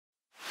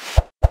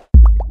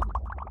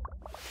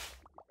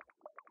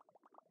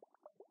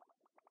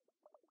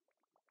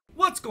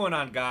going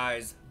on,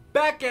 guys?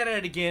 Back at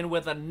it again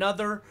with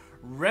another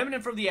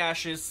Remnant from the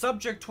Ashes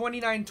Subject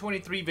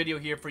 2923 video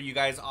here for you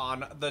guys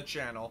on the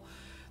channel.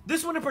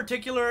 This one in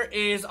particular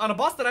is on a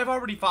boss that I've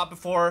already fought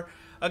before.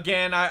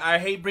 Again, I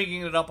hate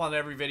bringing it up on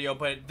every video,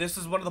 but this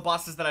is one of the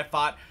bosses that I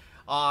fought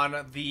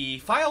on the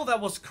file that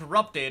was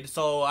corrupted,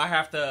 so I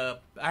had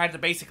to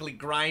basically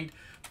grind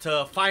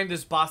to find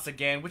this boss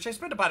again, which I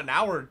spent about an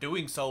hour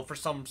doing so for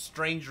some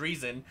strange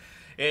reason.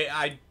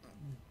 I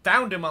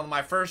found him on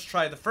my first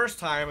try the first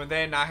time, and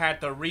then I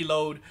had to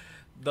reload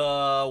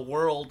the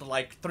world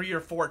like 3 or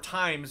 4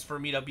 times for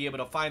me to be able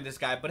to find this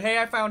guy. But hey,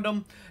 I found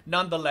him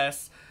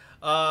nonetheless.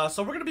 So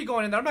we're gonna be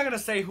going in there. I'm not gonna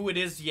say who it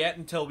is yet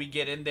until we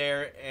get in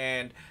there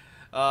and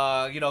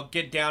you know,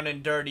 get down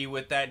and dirty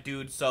with that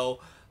dude. So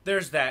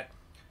there's that.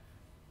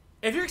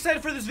 If you're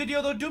excited for this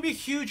video though, do me a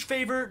huge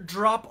favor,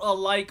 drop a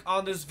like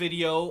on this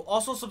video.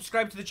 Also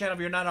subscribe to the channel if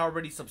you're not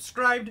already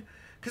subscribed,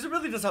 because it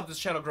really does help this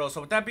channel grow.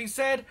 So with that being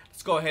said,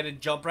 let's go ahead and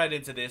jump right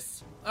into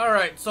this.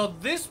 Alright, so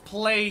this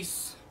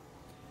place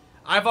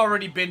I've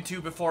already been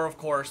to before, of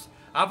course.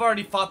 I've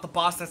already fought the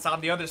boss that's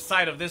on the other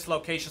side of this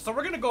location. So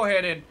we're going to go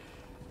ahead and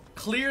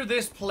clear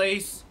this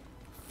place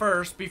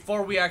first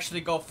before we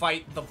actually go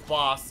fight the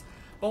boss.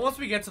 But once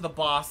we get to the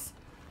boss,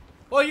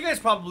 well, you guys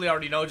probably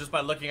already know just by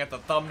looking at the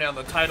thumbnail and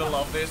the title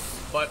of this,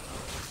 but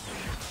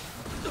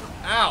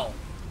ow.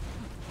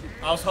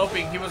 I was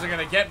hoping he wasn't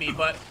going to get me,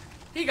 but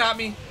he got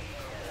me.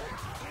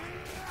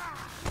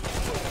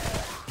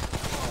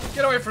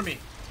 Get away from me.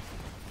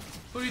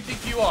 Who do you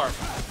think you are?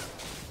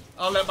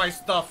 I'll let my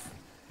stuff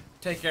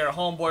take care of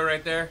homeboy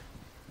right there.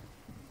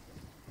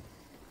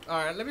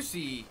 Alright, let me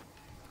see.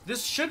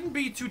 This shouldn't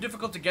be too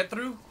difficult to get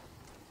through,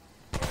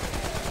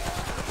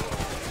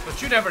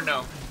 but you never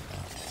know.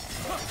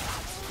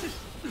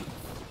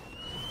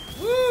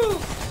 Woo!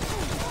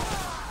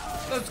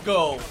 Let's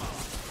go.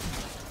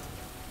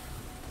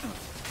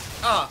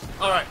 Ah,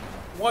 alright.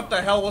 What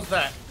the hell was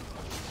that?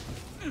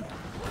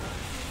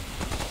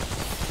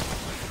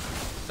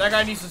 That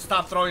guy needs to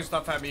stop throwing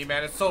stuff at me,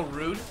 man. It's so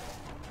rude.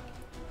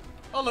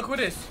 Oh, look what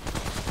it is.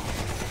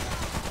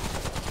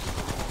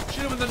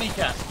 Shoot him in the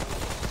kneecap.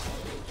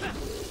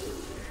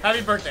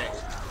 Happy birthday.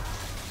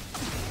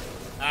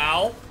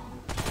 Ow.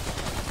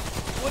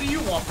 What do you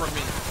want from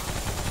me?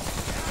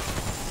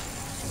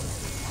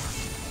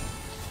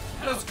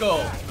 Let's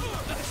go.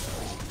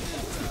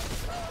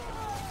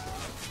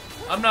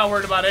 I'm not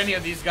worried about any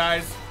of these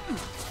guys.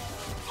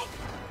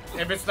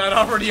 If it's not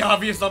already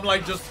obvious, I'm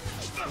like just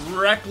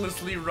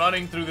recklessly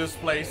running through this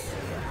place.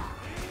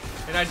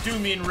 And I do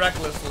mean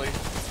recklessly.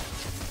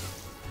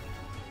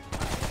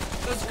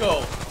 Let's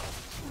go.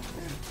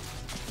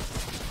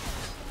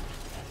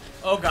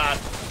 Oh god.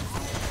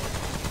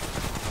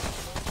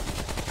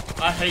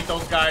 I hate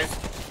those guys.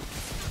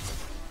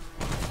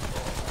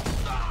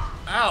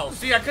 Ow.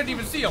 See, I couldn't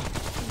even see him.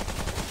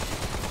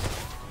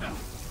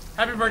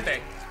 Happy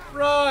birthday.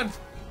 Run.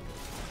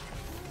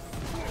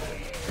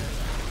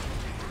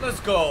 Let's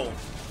go.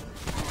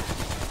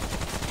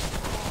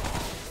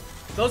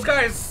 Those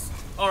guys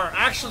are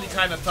actually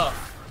kind of tough.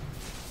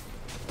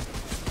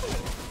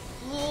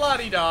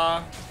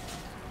 La-di-da.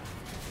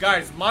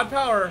 Guys, mod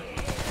power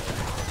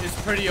is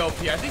pretty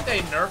OP. I think they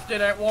nerfed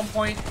it at one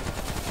point,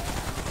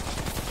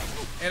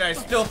 and I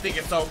still think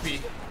it's OP.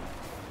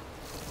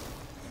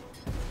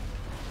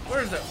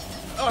 Where is it?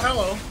 Oh,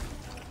 hello.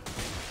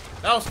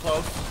 That was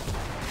close.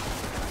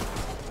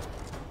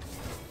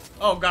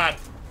 Oh, God.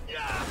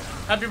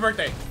 Happy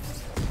birthday.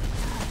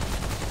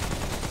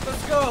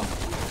 Let's go.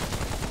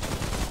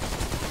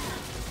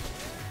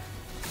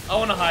 I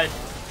want to hide.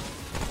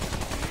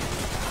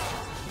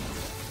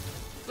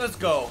 Let's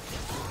go.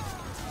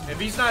 If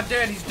he's not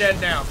dead, he's dead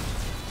now.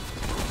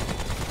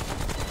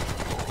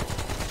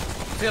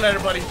 See you later,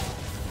 buddy.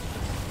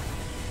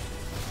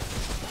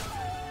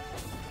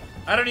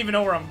 I don't even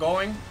know where I'm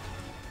going.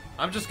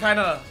 I'm just kind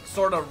of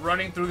sort of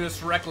running through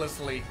this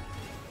recklessly.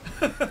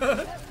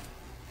 I'm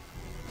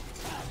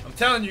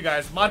telling you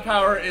guys, mod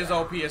power is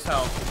OP as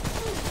hell.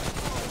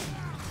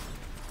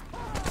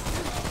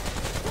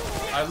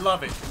 I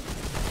love it.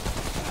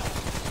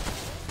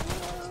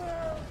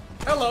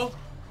 Hello.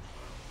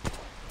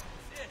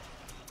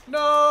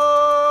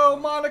 No,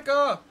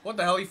 Monica. What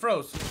the hell? He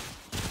froze.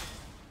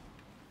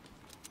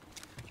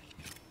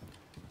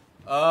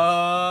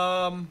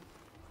 All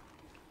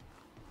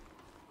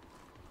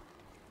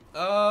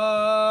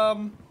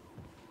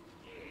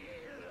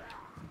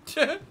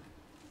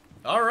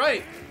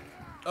right.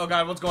 Oh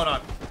god, what's going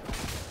on?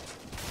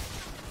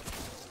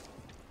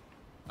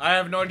 I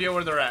have no idea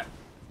where they're at.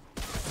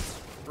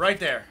 Right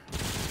there.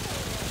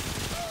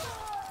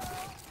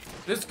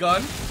 This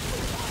gun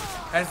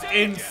has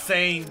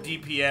insane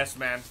DPS,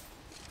 man.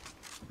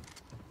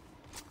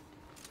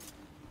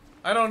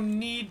 I don't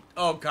need...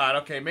 Oh, God.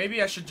 Okay,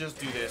 maybe I should just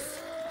do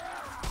this.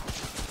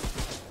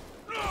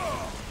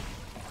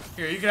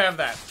 Here, you can have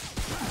that.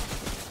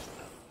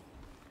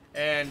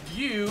 And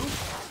you...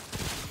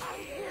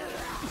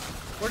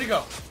 Where'd he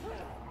go?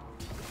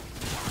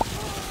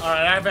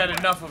 Alright, I've had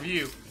enough of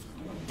you.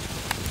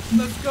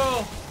 Let's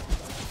go.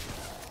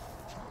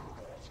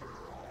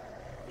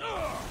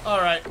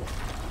 Alright.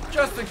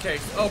 Just in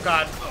case. Oh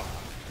god.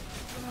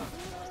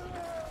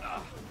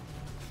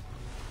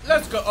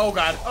 Let's go. Oh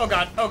god. Oh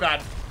god. Oh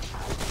god.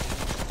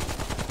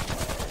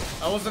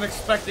 I wasn't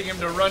expecting him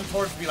to run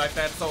towards me like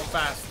that so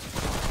fast.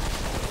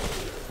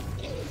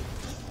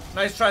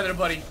 Nice try there,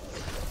 buddy.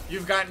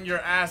 You've gotten your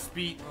ass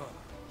beat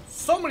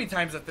so many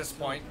times at this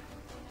point.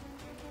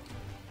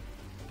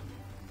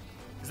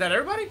 Is that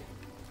everybody?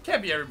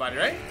 Can't be everybody,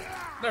 right?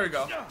 There we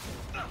go.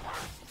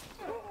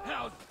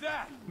 How's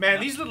that? Man,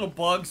 these little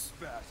bugs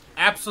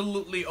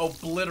absolutely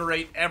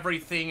obliterate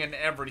everything and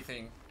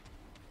everything.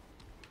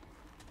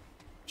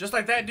 Just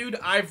like that, dude,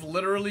 I've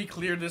literally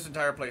cleared this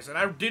entire place. And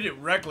I did it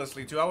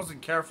recklessly, too. I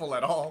wasn't careful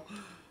at all.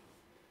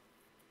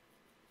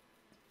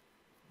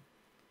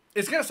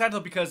 It's kind of sad, though,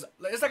 because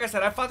it's like I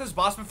said, I fought this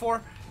boss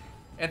before.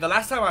 And the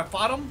last time I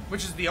fought him,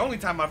 which is the only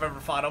time I've ever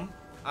fought him,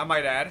 I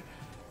might add,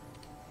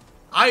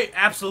 I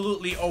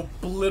absolutely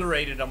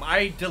obliterated him.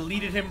 I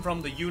deleted him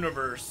from the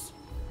universe.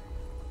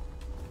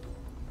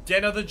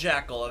 Den of the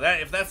Jackal.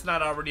 If that's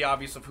not already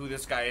obvious of who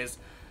this guy is,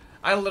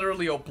 I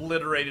literally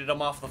obliterated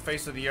him off the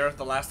face of the earth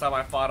the last time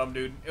I fought him,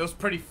 dude. It was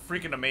pretty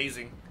freaking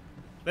amazing.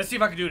 Let's see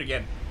if I can do it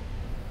again.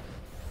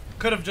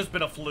 Could have just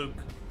been a fluke.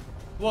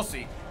 We'll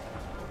see.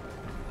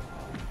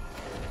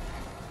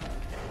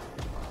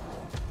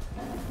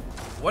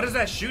 What is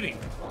that shooting?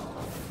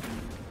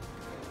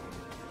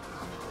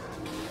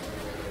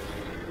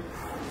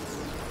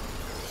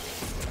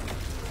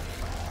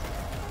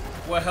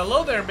 Well,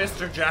 hello there,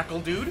 Mr.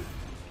 Jackal dude.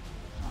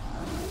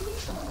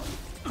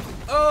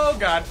 Oh,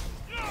 God.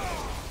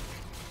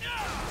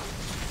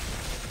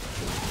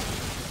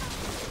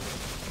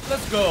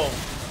 Let's go.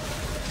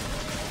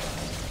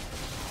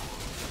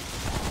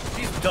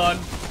 He's done.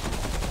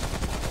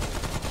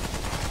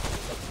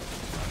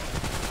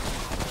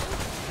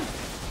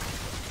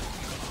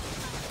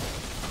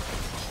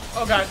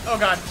 Oh, God. Oh,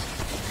 God.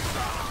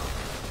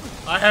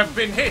 I have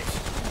been hit.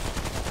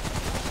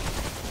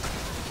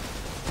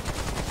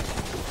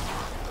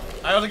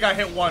 I only got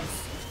hit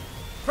once.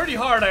 Pretty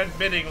hard,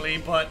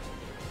 admittingly, but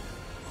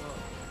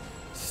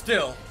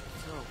still.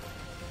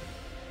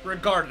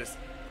 Regardless.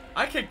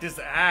 I kicked his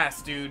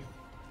ass, dude.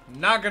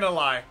 Not gonna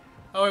lie.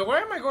 Oh, wait, where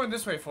am I going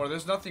this way for?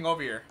 There's nothing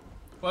over here.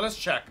 Well, let's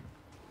check.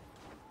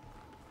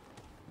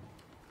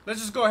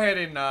 Let's just go ahead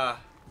and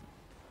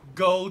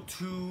go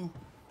to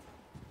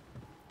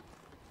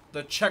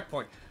the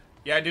checkpoint.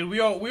 Yeah, dude, we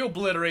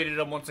obliterated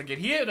him once again.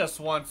 He hit us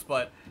once,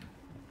 but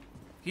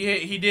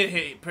he did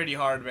hit pretty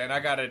hard, man.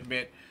 I gotta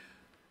admit.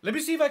 Let me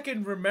see if I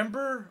can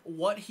remember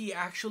what he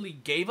actually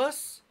gave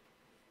us.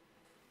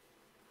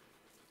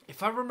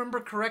 If I remember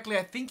correctly,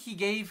 I think he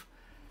gave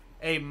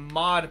a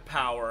mod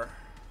power.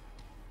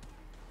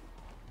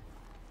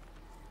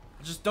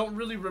 I just don't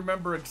really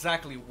remember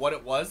exactly what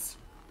it was.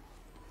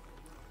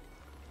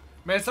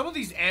 Man, some of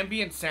these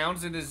ambient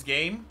sounds in this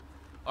game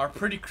are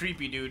pretty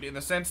creepy, dude, in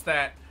the sense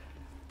that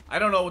I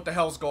don't know what the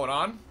hell's going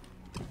on.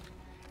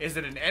 Is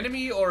it an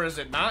enemy or is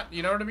it not?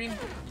 You know what I mean?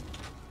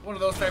 One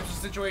of those types of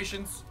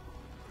situations.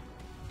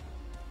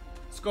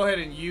 Let's go ahead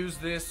and use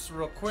this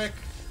real quick.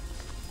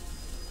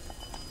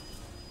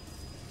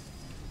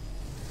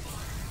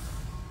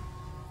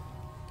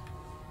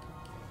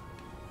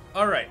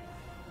 Alright.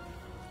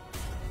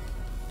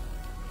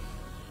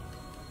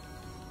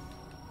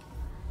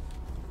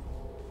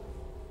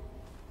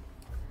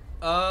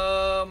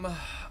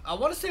 I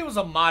want to say it was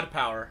a mod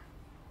power.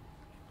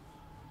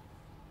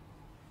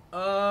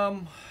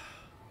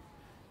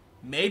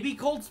 Maybe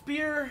Cold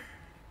Spear?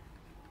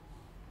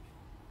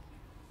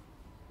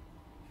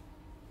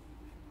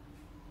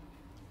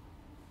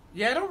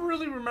 Yeah, I don't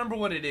really remember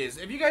what it is.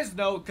 If you guys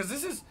know, because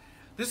this is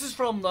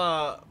from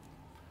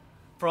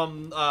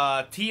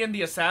T and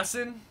the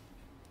Assassin.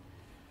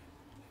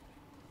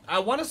 I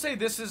want to say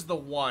this is the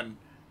one.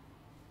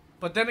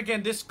 But then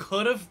again, this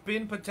could have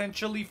been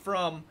potentially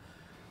from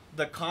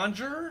The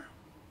Conjurer.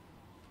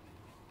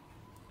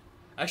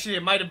 Actually,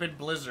 it might have been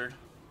Blizzard.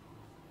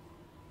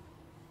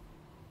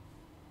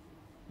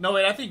 No,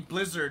 wait, I think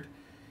Blizzard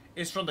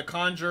is from The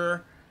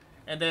Conjurer.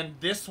 And then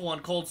this one,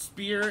 Cold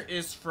Spear,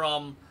 is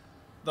from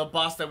the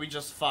boss that we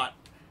just fought.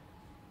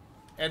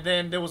 And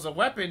then there was a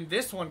weapon.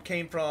 This one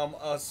came from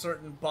a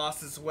certain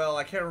boss as well.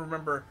 I can't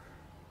remember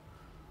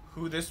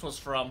who this was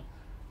from.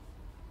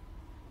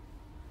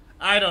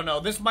 I don't know.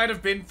 This might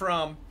have been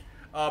from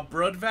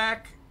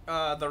Brodvac,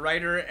 the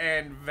writer,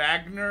 and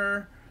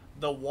Wagner,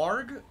 the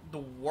Warg.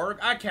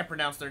 I can't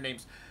pronounce their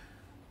names.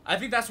 I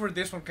think that's where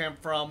this one came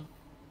from.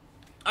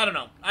 I don't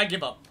know. I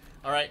give up.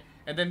 All right.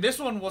 And then this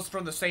one was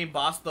from the same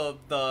boss,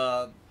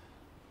 the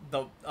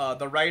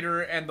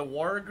writer and the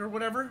Warg or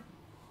whatever.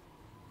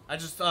 I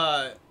just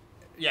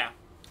yeah.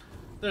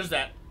 There's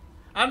that.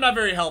 I'm not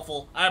very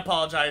helpful. I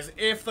apologize.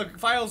 If the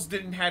files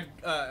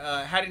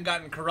hadn't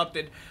gotten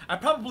corrupted, I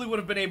probably would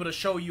have been able to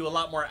show you a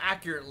lot more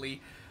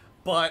accurately.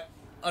 But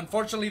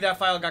unfortunately, that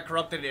file got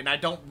corrupted, and I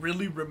don't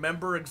really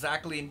remember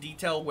exactly in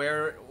detail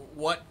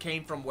what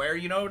came from where.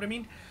 You know what I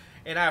mean?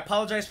 And I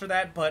apologize for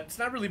that, but it's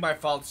not really my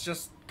fault. It's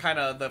just kind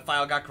of the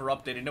file got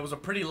corrupted, and it was a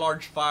pretty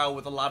large file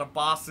with a lot of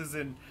bosses,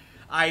 and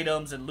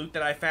items and loot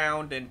that I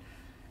found, and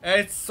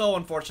it's so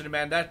unfortunate,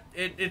 man. That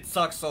it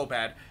sucks so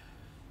bad.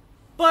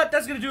 But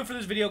that's gonna do it for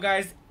this video,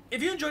 guys.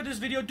 If you enjoyed this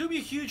video, do me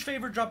a huge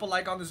favor, drop a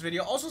like on this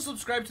video. Also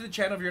subscribe to the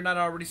channel if you're not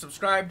already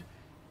subscribed,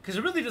 because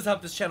it really does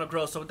help this channel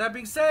grow. So with that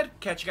being said,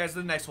 catch you guys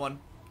in the next one.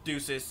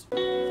 Deuces.